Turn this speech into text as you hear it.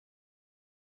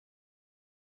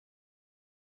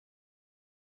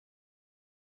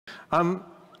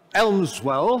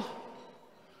Elmswell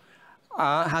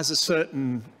has a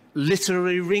certain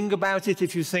literary ring about it,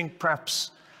 if you think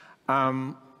perhaps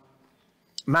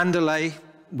Mandalay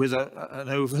with an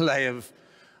overlay of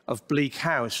Bleak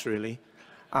House, really.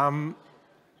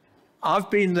 I've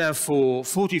been there for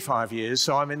 45 years,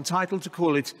 so I'm entitled to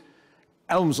call it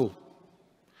Elmswell.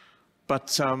 But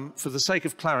for the sake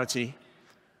of clarity,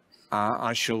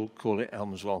 I shall call it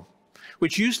Elmswell,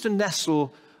 which used to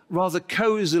nestle rather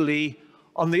cosily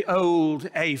on the old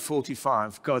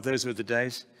A45. God, those were the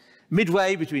days.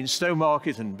 Midway between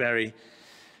Stowmarket and Bury.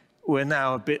 We're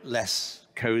now a bit less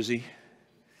cozy.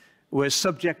 We're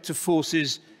subject to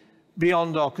forces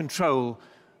beyond our control,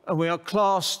 and we are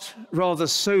classed rather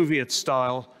Soviet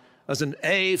style as an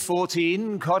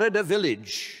A14 corridor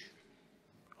village,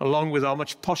 along with our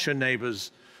much posher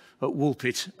neighbours at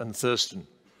Woolpit and Thurston.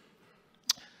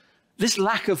 This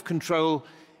lack of control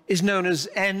is known as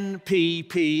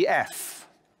NPPF,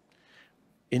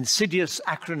 insidious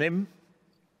acronym,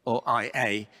 or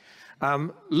IA,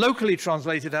 locally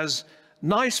translated as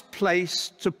nice place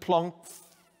to plonk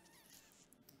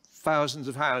thousands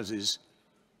of houses,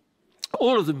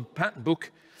 all of them patent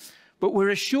book, but we're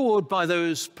assured by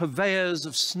those purveyors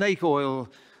of snake oil,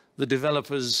 the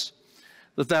developers,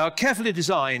 that they are carefully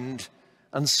designed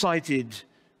and cited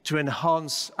to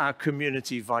enhance our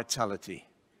community vitality.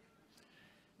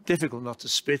 Difficult not to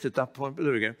spit at that point, but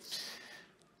there we go.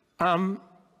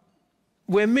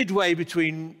 We're midway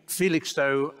between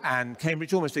Felixstowe and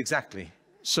Cambridge, almost exactly.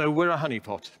 So we're a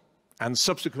honeypot, and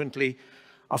subsequently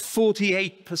a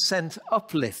 48%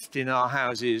 uplift in our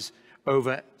houses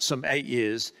over some 8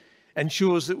 years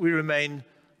ensures that we remain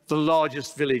the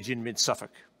largest village in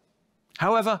mid-Suffolk.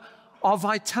 However, our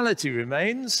vitality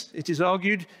remains, it is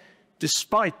argued,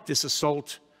 despite this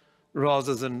assault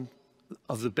rather than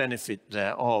of the benefit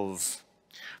thereof.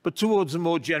 But towards a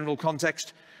more general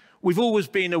context, we've always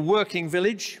been a working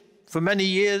village. For many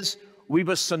years, we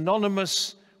were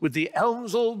synonymous with the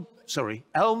Elmswell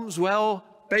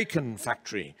Bacon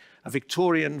Factory, a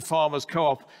Victorian farmers'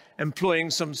 co-op employing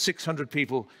some 600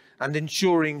 people and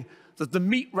ensuring that the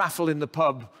meat raffle in the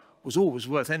pub was always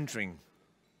worth entering.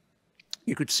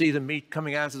 You could see the meat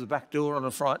coming out of the back door on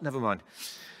a Friday, never mind.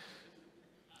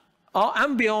 Our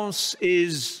ambiance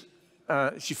is,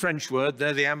 it's a French word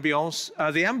there, the ambiance.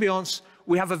 The ambiance,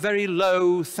 we have a very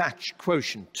low thatch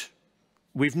quotient.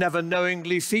 We've never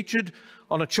knowingly featured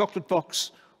on a chocolate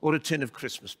box or a tin of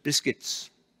Christmas biscuits.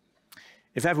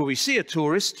 If ever we see a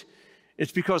tourist,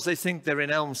 it's because they think they're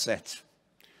in Elmsett.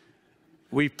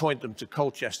 We point them to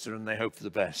Colchester and they hope for the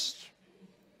best.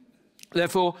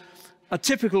 Therefore, a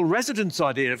typical resident's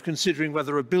idea of considering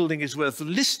whether a building is worth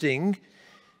listing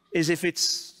is if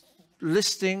it's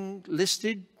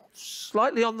listed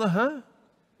slightly on the her.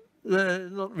 They're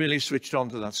not really switched on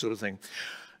to that sort of thing.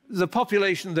 The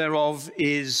population thereof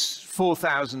is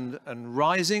 4,000 and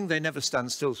rising. They never stand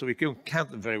still, so we can't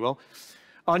count them very well.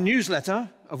 Our newsletter,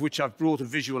 of which I've brought a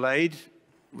visual aid,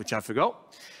 which I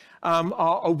forgot,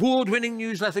 our award-winning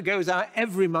newsletter goes out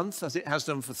every month, as it has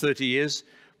done for 30 years,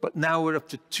 but now we're up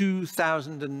to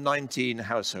 2,019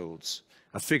 households,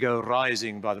 a figure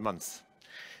rising by the month.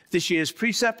 This year's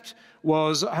precept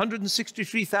was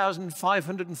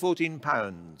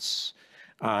 £163,514,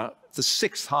 the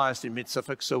sixth highest in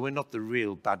mid-Suffolk, so we're not the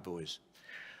real bad boys.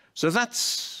 So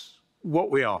that's what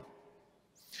we are.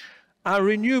 Our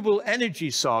renewable energy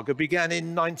saga began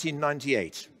in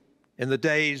 1998, in the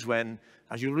days when,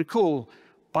 as you'll recall,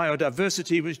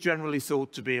 biodiversity was generally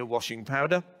thought to be a washing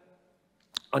powder,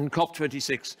 and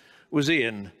COP26 was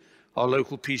Ian, our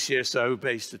local PCSO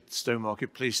based at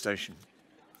Stowmarket Police Station.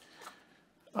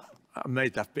 I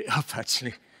made that bit up,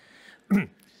 actually.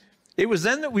 It was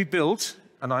then that we built,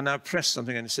 and I now press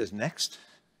something and it says next.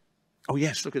 Oh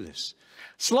yes, look at this.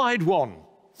 Slide 1.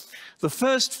 The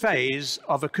first phase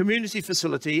of a community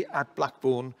facility at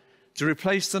Blackbourne to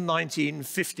replace the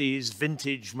 1950s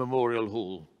vintage Memorial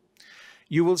Hall.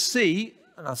 You will see,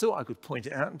 and I thought I could point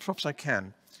it out, and perhaps I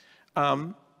can,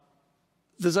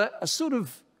 there's a sort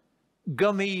of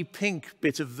gummy pink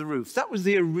bit of the roof. That was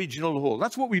the original hall.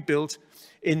 That's what we built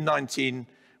in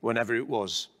whenever it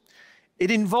was.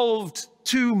 It involved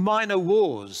 2 minor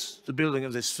wars, the building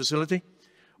of this facility.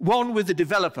 One with the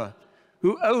developer,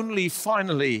 who only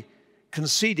finally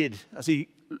conceded, as he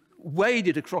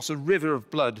waded across a river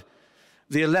of blood,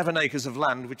 the 11 acres of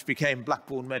land which became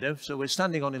Blackbourne Meadow. So we're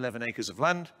standing on 11 acres of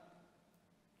land.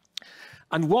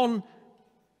 And one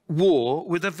war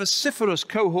with a vociferous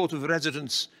cohort of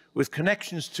residents with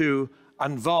connections to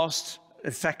and vast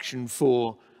affection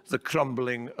for the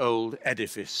crumbling old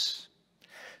edifice.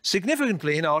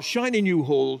 Significantly, in our shiny new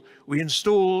hall, we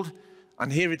installed,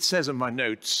 And here it says in my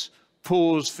notes,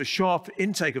 pause for sharp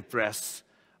intake of breath,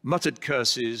 muttered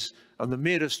curses, and the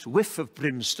merest whiff of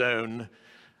brimstone,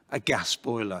 a gas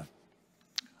boiler.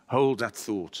 Hold that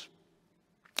thought.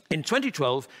 In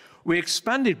 2012, we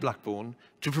expanded Blackbourn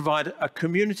to provide a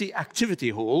community activity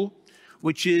hall,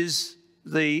 which is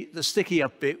the sticky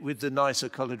up bit with the nicer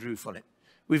coloured roof on it.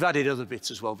 We've added other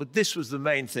bits as well, but this was the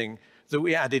main thing that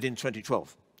we added in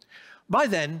 2012. By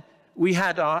then, we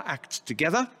had our act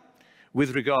together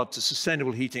with regard to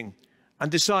sustainable heating and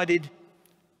decided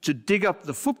to dig up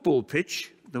the football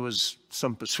pitch, there was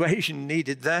some persuasion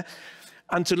needed there,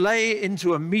 and to lay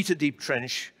into a metre-deep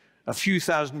trench a few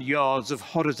thousand yards of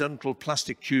horizontal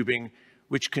plastic tubing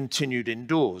which continued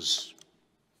indoors.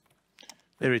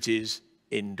 There it is,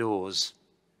 indoors.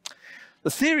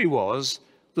 The theory was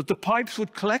that the pipes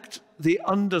would collect the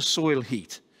undersoil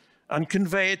heat and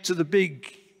convey it to the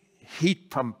big heat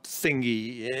pump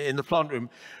thingy in the plant room,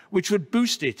 which would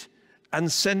boost it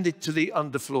and send it to the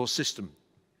underfloor system.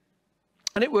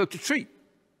 And it worked a treat.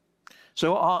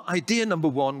 So our idea number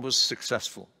one was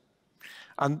successful.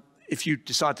 And if you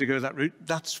decide to go that route,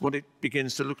 that's what it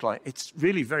begins to look like. It's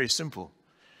really very simple.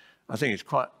 I think it's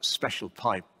quite a special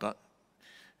pipe, but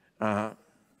I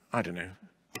don't know.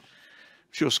 I'm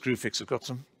sure Screwfix have got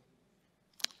some.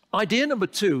 Idea number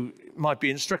two might be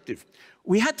instructive.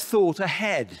 We had thought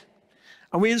ahead,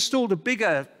 and we installed a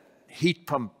bigger heat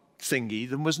pump thingy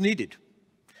than was needed.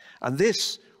 And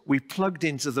this we plugged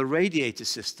into the radiator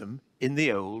system in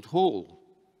the old hall.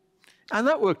 And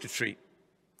that worked a treat.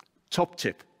 Top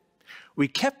tip. We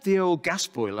kept the old gas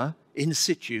boiler in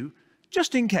situ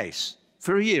just in case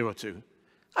for a year or two.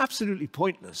 Absolutely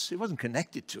pointless. It wasn't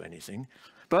connected to anything,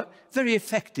 but very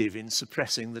effective in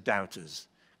suppressing the doubters,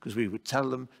 because we would tell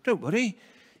them, don't worry,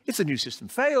 if the new system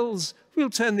fails, we'll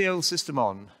turn the old system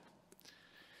on.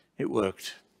 It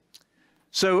worked.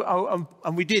 So,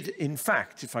 and we did, in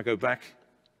fact, if I go back,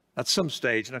 at some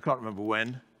stage, and I can't remember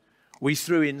when, we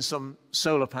threw in some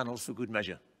solar panels for good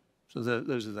measure. So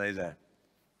those are they there.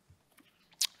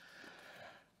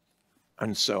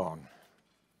 And so on.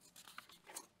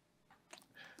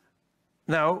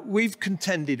 Now, we've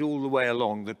contended all the way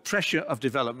along that pressure of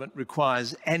development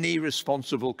requires any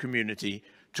responsible community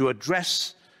to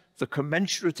address the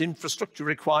commensurate infrastructure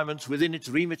requirements within its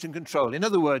remit and control. In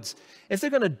other words, if they're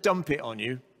going to dump it on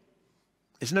you,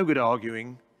 it's no good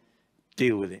arguing,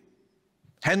 deal with it.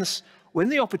 Hence, when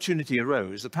the opportunity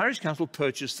arose, the parish council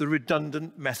purchased the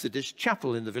redundant Methodist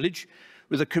chapel in the village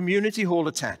with a community hall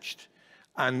attached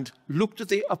and looked at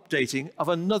the updating of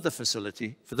another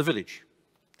facility for the village.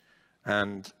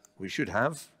 And we should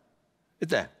have it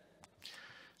there.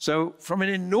 So from an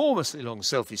enormously long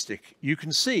selfie stick, you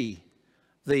can see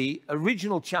the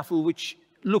original chapel, which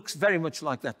looks very much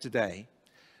like that today.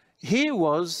 Here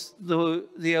was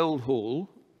the old hall,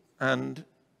 and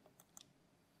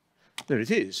there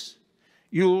it is.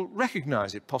 You'll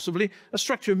recognize it, possibly, a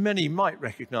structure many might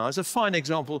recognize, a fine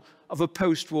example of a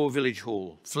post-war village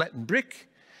hall. Flattened brick,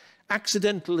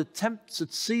 accidental attempts at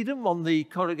sedum on the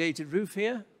corrugated roof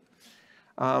here,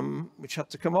 which had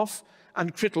to come off,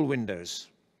 and crittle windows.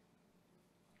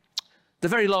 The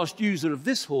very last user of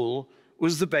this hall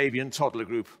was the baby and toddler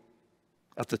group.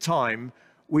 At the time,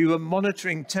 we were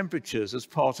monitoring temperatures as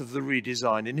part of the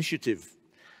redesign initiative,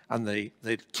 and the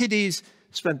kiddies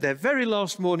spent their very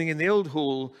last morning in the old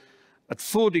hall at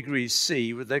 4 degrees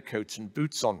C with their coats and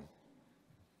boots on.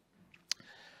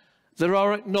 There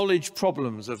are acknowledged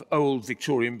problems of old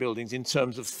Victorian buildings in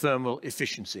terms of thermal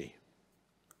efficiency.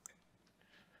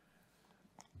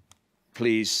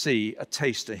 Please see a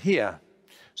taster here.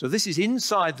 So this is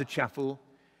inside the chapel,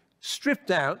 stripped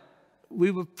out.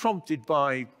 We were prompted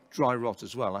by dry rot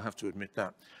as well, I have to admit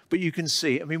that. But you can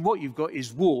see, I mean, what you've got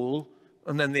is wall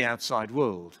and then the outside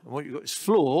world. And what you've got is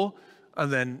floor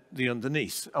and then the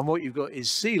underneath. And what you've got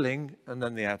is ceiling and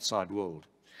then the outside world.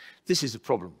 This is a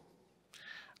problem.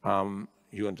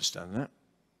 You understand that.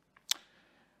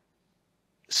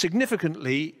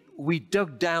 Significantly, we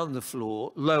dug down the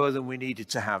floor lower than we needed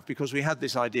to have because we had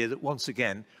this idea that once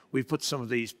again, we put some of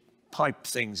these pipe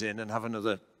things in and have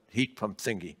another heat pump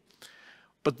thingy.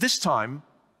 But this time,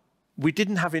 we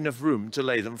didn't have enough room to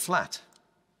lay them flat.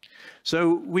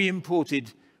 So we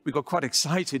got quite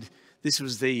excited. This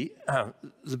was the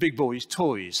big boys'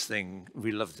 toys thing.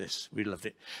 We loved this, we loved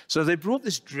it. So they brought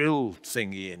this drill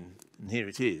thingy in, and here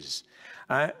it is.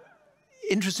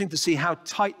 Interesting to see how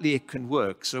tightly it can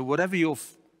work. So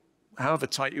however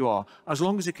tight you are, as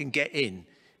long as it can get in,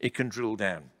 it can drill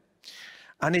down.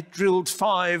 And it drilled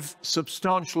 5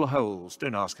 substantial holes.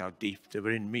 Don't ask how deep, they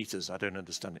were in meters, I don't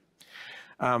understand it.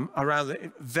 Around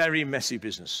the very messy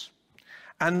business.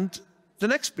 And the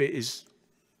next bit is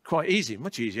quite easy,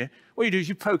 much easier. What you do is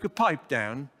you poke a pipe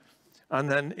down,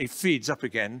 and then it feeds up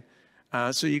again.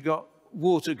 So you've got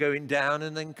water going down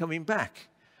and then coming back.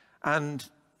 And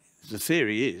the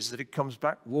theory is that it comes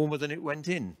back warmer than it went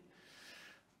in.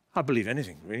 I believe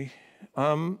anything, really.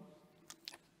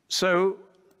 So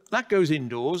that goes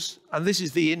indoors, and this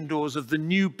is the indoors of the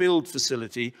new build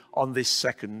facility on this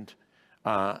second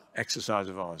exercise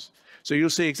of ours. So you'll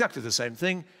see exactly the same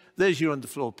thing. There's your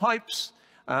underfloor pipes,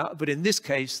 but in this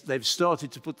case, they've started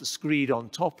to put the screed on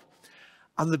top.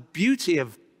 And the beauty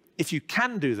of, if you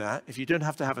can do that, if you don't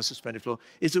have to have a suspended floor,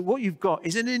 is that what you've got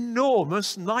is an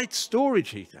enormous night storage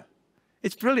heater.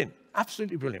 It's brilliant,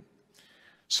 absolutely brilliant.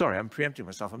 Sorry, I'm preempting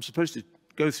myself. I'm supposed to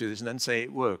go through this and then say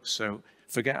it works, so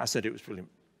forget I said it was brilliant.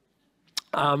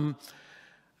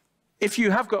 If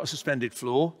you have got a suspended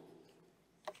floor,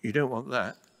 you don't want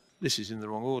that. This is in the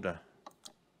wrong order.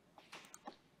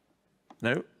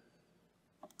 No,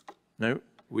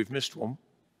 we've missed one.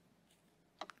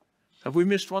 Have we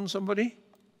missed one, somebody?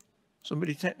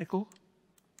 Somebody technical?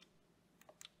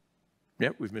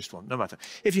 Yep, we've missed one, no matter.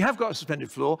 If you have got a suspended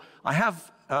floor, I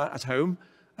have at home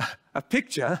a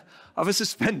picture of a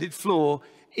suspended floor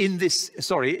in this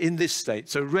state,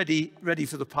 so ready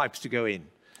for the pipes to go in.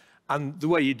 And the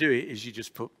way you do it is you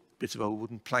just put bits of old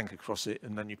wooden plank across it,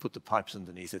 and then you put the pipes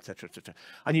underneath, etc., etc.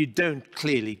 And you don't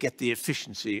clearly get the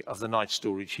efficiency of the night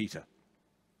storage heater.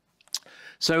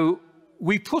 So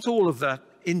we put all of that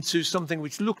into something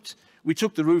which looked, we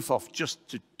took the roof off just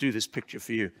to do this picture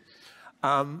for you.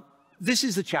 This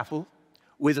is the chapel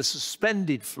with a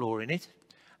suspended floor in it,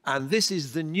 and this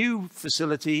is the new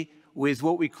facility with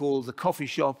what we call the coffee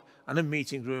shop and a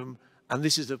meeting room, and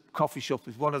this is a coffee shop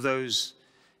with one of those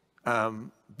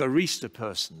barista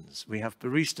persons. We have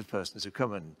barista persons who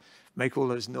come and make all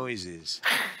those noises.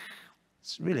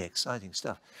 It's really exciting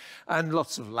stuff. And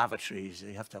lots of lavatories.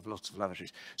 You have to have lots of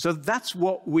lavatories. So that's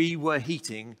what we were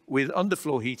heating with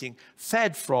underfloor heating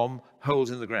fed from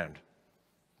holes in the ground.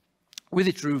 With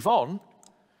its roof on,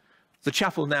 the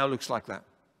chapel now looks like that.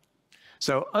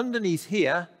 So underneath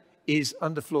here is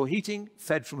underfloor heating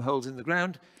fed from holes in the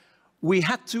ground. We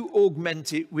had to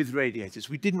augment it with radiators.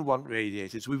 We didn't want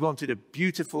radiators. We wanted a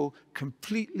beautiful,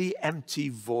 completely empty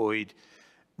void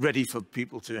ready for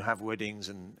people to have weddings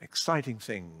and exciting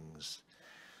things.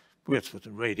 We had to put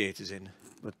some radiators in,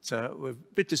 but we're a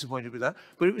bit disappointed with that.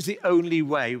 But it was the only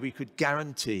way we could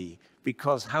guarantee,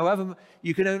 because however,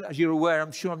 you can only, as you're aware,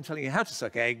 I'm sure I'm telling you how to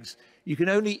suck eggs, you can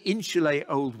only insulate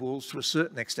old walls to a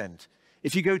certain extent.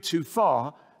 If you go too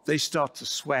far, they start to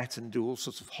sweat and do all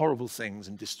sorts of horrible things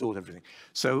and distort everything.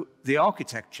 So the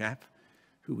architect chap,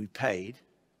 who we paid,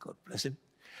 God bless him,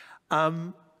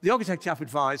 the architect chap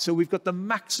advised, so we've got the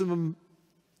maximum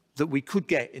that we could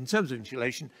get in terms of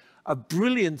insulation, a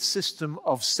brilliant system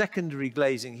of secondary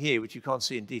glazing here, which you can't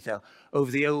see in detail, over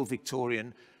the old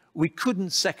Victorian. We couldn't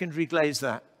secondary glaze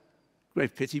that.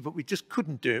 Great pity, but we just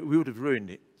couldn't do it. We would have ruined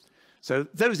it. So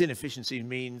those inefficiencies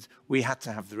means we had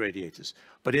to have the radiators.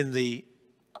 But in the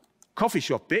coffee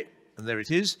shop bit, and there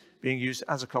it is, being used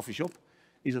as a coffee shop,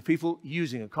 these are people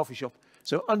using a coffee shop.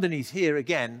 So underneath here,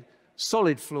 again,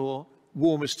 solid floor,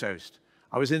 warm as toast.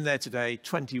 I was in there today,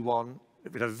 21,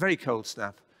 it had a very cold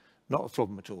snap, not a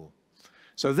problem at all.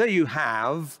 So there you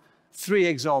have 3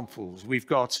 examples. We've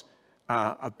got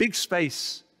a big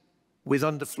space with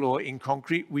underfloor in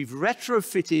concrete. We've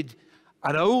retrofitted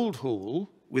an old hall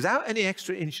without any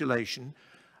extra insulation,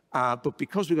 but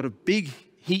because we've got a big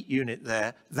heat unit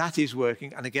there, that is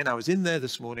working. And again, I was in there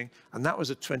this morning, and that was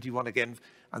at 21 again,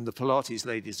 and the Pilates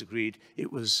ladies agreed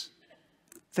it was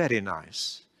very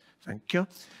nice. Thank you.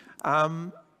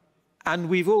 And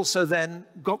we've also then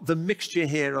got the mixture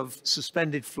here of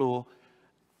suspended floor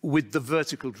with the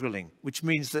vertical drilling, which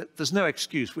means that there's no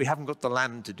excuse. We haven't got the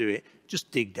land to do it.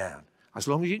 Just dig down. As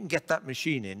long as you can get that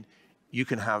machine in, you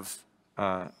can have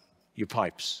your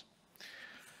pipes.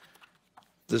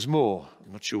 There's more.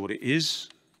 I'm not sure what it is.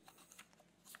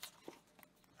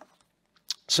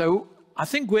 So I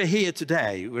think we're here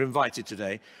today, we're invited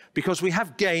today, because we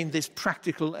have gained this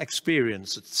practical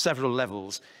experience at several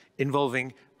levels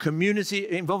involving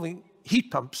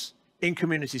heat pumps in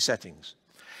community settings.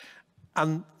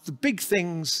 And the big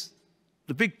things,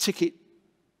 the big ticket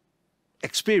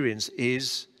experience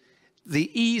is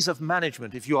the ease of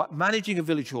management. If you're managing a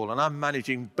village hall, and I'm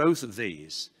managing both of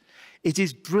these, it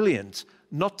is brilliant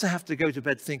not to have to go to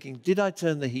bed thinking, did I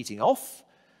turn the heating off?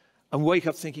 And wake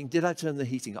up thinking, did I turn the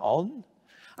heating on?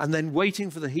 And then waiting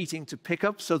for the heating to pick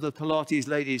up so the Pilates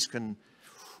ladies can,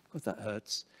 God, that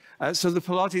hurts. So the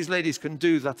Pilates ladies can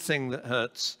do that thing that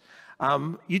hurts.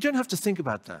 You don't have to think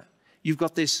about that. you've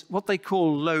got this, what they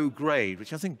call low grade,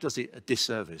 which I think does it a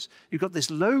disservice. You've got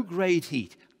this low grade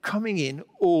heat coming in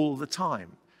all the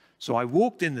time. So I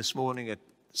walked in this morning at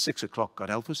 6 o'clock, God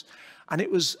help us, and it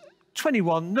was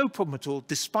 21, no problem at all,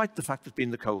 despite the fact it's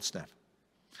been the cold snap.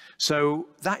 So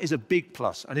that is a big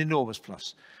plus, an enormous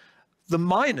plus. The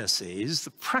minus is,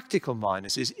 the practical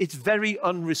minus is, it's very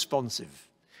unresponsive.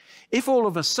 If all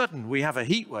of a sudden we have a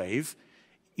heat wave,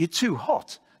 you're too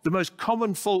hot. The most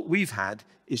common fault we've had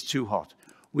is too hot.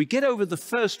 We get over the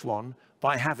first one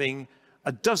by having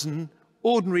a dozen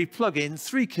ordinary plug-in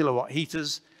 3 kilowatt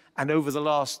heaters, and over the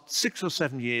last 6 or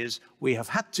 7 years, we have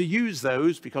had to use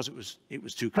those because it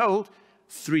was too cold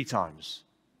 3 times.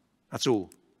 That's all.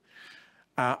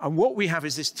 And what we have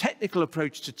is this technical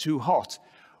approach to too hot,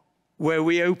 where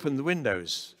we open the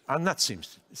windows, and that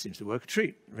seems to work a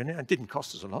treat. Really. It didn't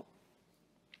cost us a lot.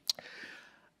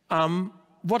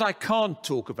 What I can't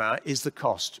talk about is the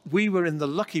cost. We were in the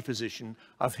lucky position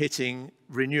of hitting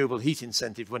renewable heat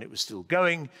incentive when it was still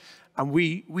going, and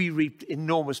we reaped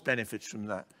enormous benefits from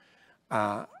that.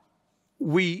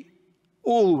 We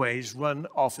always run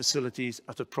our facilities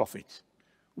at a profit.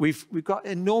 We've got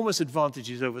enormous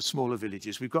advantages over smaller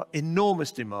villages. We've got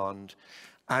enormous demand,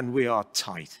 and we are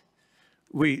tight.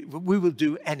 We will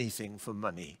do anything for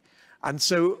money. And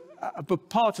so, but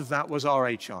part of that was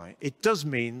RHI. It does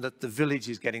mean that the village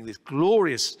is getting this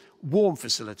glorious warm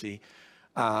facility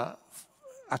at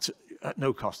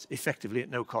no cost, effectively at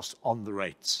no cost on the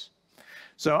rates.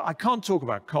 So I can't talk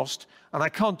about cost, and I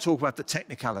can't talk about the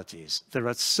technicalities. There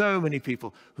are so many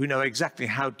people who know exactly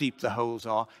how deep the holes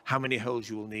are, how many holes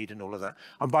you will need, and all of that.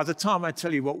 And by the time I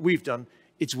tell you what we've done,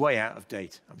 it's way out of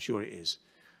date. I'm sure it is.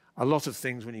 A lot of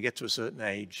things, when you get to a certain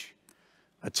age,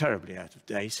 are terribly out of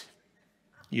date.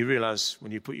 You realize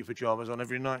when you put your pajamas on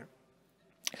every night.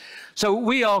 So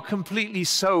we are completely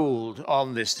sold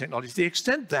on this technology to the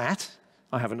extent that,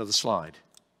 I have another slide.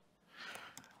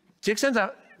 To the extent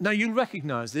that, now you'll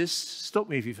recognize this, stop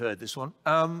me if you've heard this one.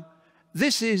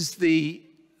 This is the,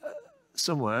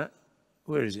 somewhere,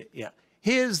 where is it? Yeah,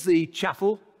 here's the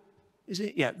chapel, is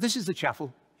it? Yeah, this is the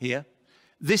chapel here.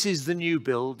 This is the new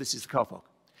build, this is the car park.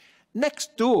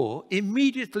 Next door,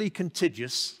 immediately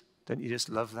contiguous, don't you just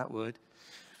love that word?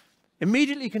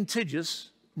 Immediately contiguous,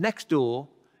 next door,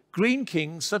 Green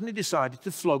King suddenly decided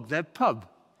to flog their pub,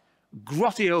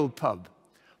 grotty old pub.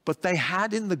 But they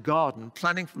had in the garden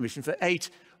planning permission for 8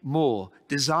 more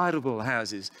desirable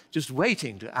houses, just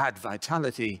waiting to add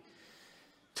vitality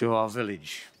to our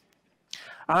village.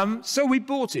 So we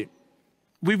bought it.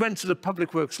 We went to the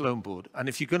Public Works Loan Board, and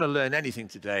if you're going to learn anything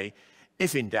today,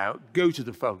 if in doubt, go to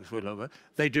the Public Works Loan Board.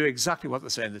 They do exactly what they're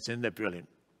saying that's in. They're brilliant.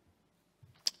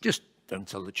 Just don't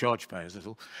tell the charge payers at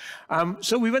all.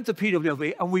 So we went to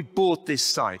PWLB and we bought this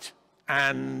site.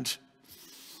 And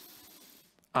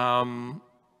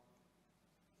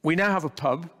we now have a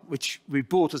pub, which we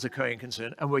bought as a going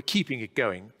concern, and we're keeping it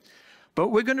going. But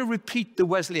we're going to repeat the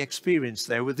Wesley experience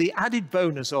there with the added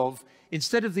bonus of,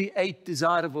 instead of the 8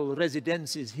 desirable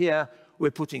residences here,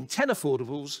 we're putting 10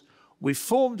 affordables. We've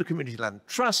formed a community land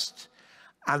trust,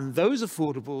 and those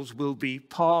affordables will be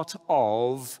part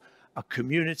of a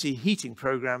community heating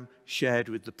program shared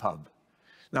with the pub.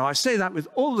 Now, I say that with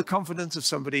all the confidence of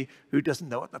somebody who doesn't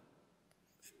know what the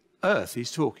earth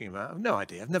he's talking about. I've no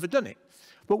idea. I've never done it.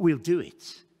 But we'll do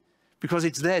it because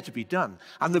it's there to be done.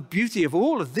 And the beauty of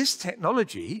all of this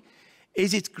technology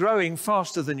is it's growing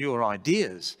faster than your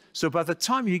ideas. So by the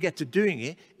time you get to doing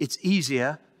it, it's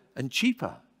easier and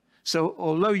cheaper. So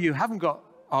although you haven't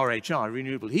got RHI,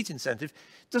 renewable heat incentive,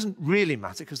 it doesn't really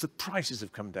matter because the prices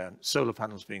have come down, solar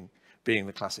panels being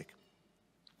the classic.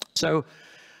 So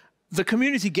the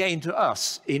community gain to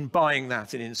us in buying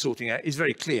that and in sorting out is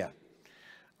very clear.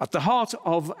 At the heart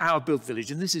of our built village,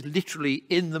 and this is literally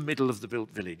in the middle of the built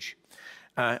village,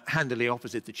 handily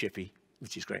opposite the chippy,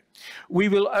 which is great, we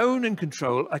will own and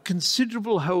control a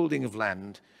considerable holding of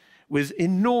land with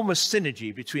enormous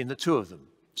synergy between the two of them.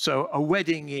 So a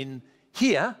wedding in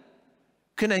here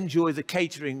can enjoy the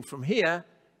catering from here,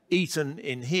 eaten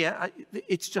in here.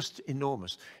 It's enormous.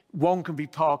 Enormous. One can be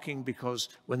parking because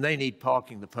when they need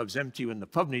parking, the pub's empty. When the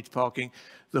pub needs parking,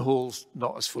 the hall's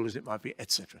not as full as it might be,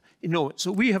 etc. Enormous.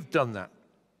 So we have done that.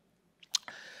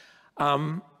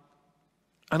 And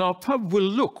our pub will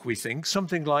look, we think,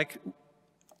 something like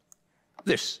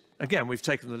this. Again, we've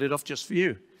taken the lid off just for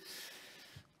you.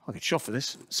 I'll get shot for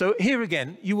this. So here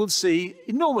again, you will see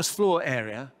enormous floor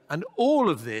area, and all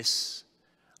of this,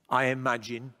 I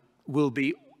imagine, will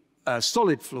be a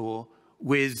solid floor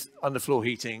with underfloor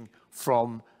heating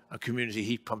from a community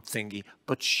heat pump thingy,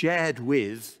 but shared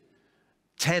with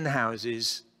 10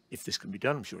 houses, if this can be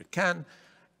done, I'm sure it can,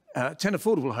 10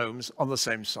 affordable homes on the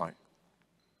same site.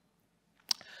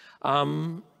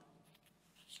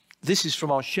 This is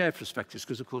from our share prospectus,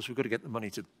 because of course we've got to get the money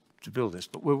to build this,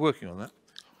 but we're working on that.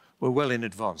 We're well in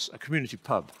advance. A community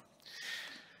pub.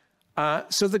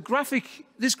 So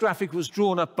this graphic was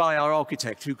drawn up by our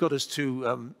architect who got us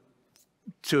to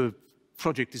a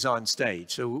project design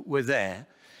stage. So we're there,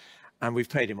 and we've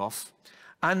paid him off.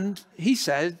 And he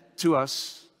said to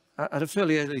us at a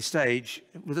fairly early stage,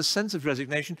 with a sense of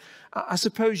resignation, I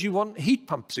suppose you want heat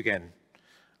pumps again.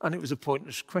 And it was a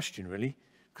pointless question, really,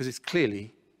 because it's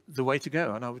clearly the way to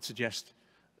go. And I would suggest,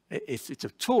 if it's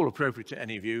at all appropriate to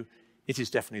any of you, it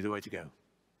is definitely the way to go.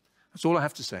 That's all I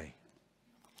have to say.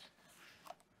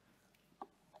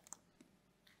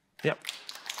 Yep.